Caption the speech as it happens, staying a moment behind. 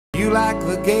You like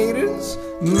the Gators?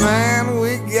 Man,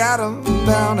 we got them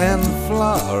down in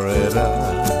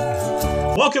Florida.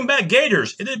 Welcome back,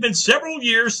 Gators. It had been several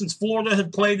years since Florida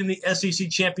had played in the SEC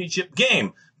championship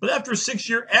game. But after a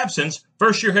 6-year absence,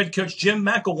 first-year head coach Jim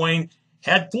McElwain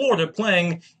had Florida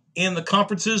playing in the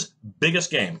conference's biggest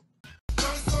game.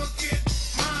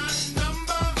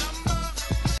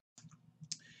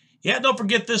 Yeah, don't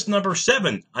forget this number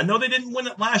 7. I know they didn't win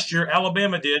it last year.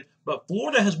 Alabama did. But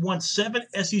Florida has won 7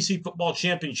 SEC football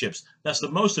championships. That's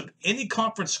the most of any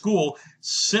conference school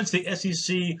since the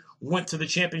SEC went to the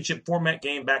championship format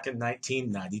game back in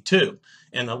 1992.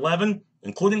 And 11,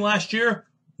 including last year,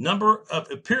 number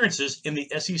of appearances in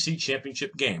the SEC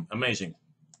championship game. Amazing.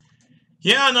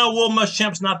 Yeah, I know Will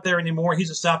Muschamp's not there anymore.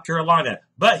 He's at South Carolina.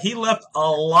 But he left a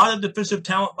lot of defensive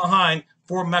talent behind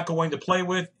for McElwain to play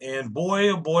with, and boy,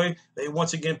 oh boy, they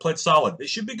once again played solid. They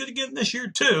should be good again this year,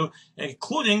 too,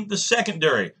 including the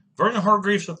secondary. Vernon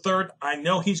Hargreaves III, I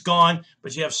know he's gone,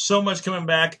 but you have so much coming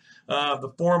back.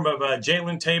 The form of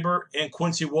Jalen Tabor and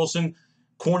Quincy Wilson.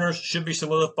 Corners should be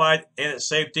solidified, and at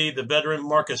safety, the veteran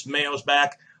Marcus Mayo's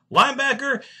back.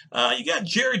 Linebacker, you got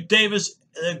Jared Davis,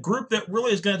 a group that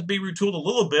really is going to be retooled a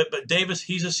little bit, but Davis,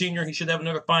 he's a senior. He should have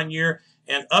another fine year.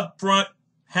 And up front,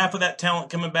 half of that talent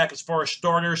coming back as far as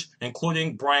starters,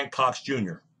 including Brian Cox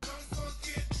Jr.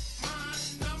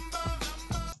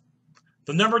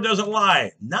 The number doesn't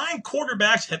lie. 9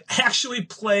 quarterbacks have actually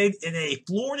played in a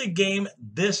Florida game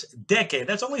this decade.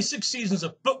 That's only 6 seasons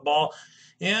of football.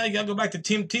 Yeah, you got to go back to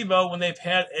Tim Tebow when they've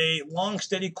had a long,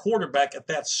 steady quarterback at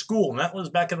that school, and that was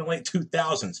back in the late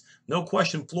 2000s. No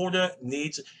question, Florida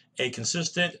needs a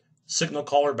consistent signal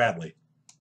caller badly.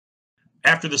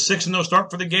 After the 6-0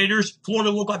 start for the Gators, Florida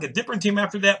looked like a different team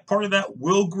after that. Part of that,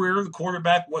 Will Greer, the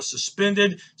quarterback, was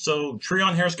suspended. So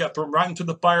Treon Harris got thrown right into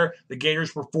the fire. The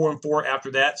Gators were 4-4 after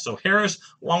that. So Harris,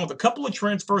 along with a couple of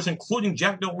transfers, including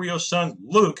Jack Del Rio's son,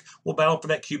 Luke, will battle for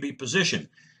that QB position.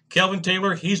 Kelvin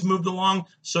Taylor, he's moved along.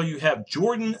 So you have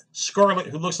Jordan Scarlett,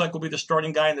 who looks like will be the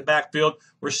starting guy in the backfield.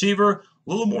 Receiver, a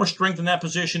little more strength in that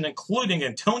position, including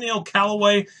Antonio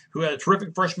Callaway, who had a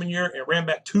terrific freshman year and ran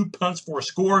back 2 punts for a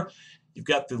score. You've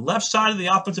got the left side of the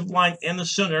offensive line and the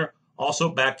center also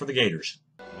back for the Gators.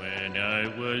 When I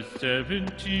was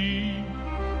 17,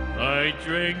 I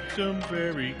drank some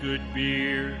very good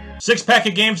beer. 6-pack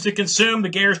of games to consume. The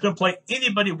Gators don't play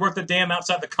anybody worth a damn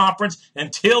outside the conference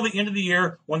until the end of the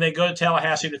year when they go to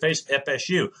Tallahassee to face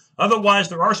FSU. Otherwise,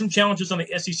 there are some challenges on the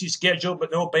SEC schedule,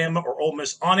 but no Bama or Ole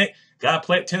Miss on it. Got to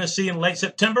play at Tennessee in late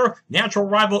September, natural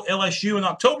rival LSU in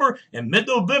October, and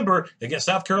mid-November against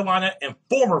South Carolina and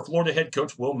former Florida head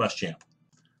coach Will Muschamp.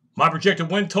 My projected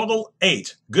win total,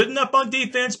 8. Good enough on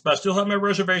defense, but I still have my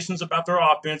reservations about their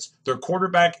offense, their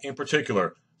quarterback in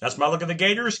particular. That's my look at the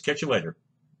Gators. Catch you later.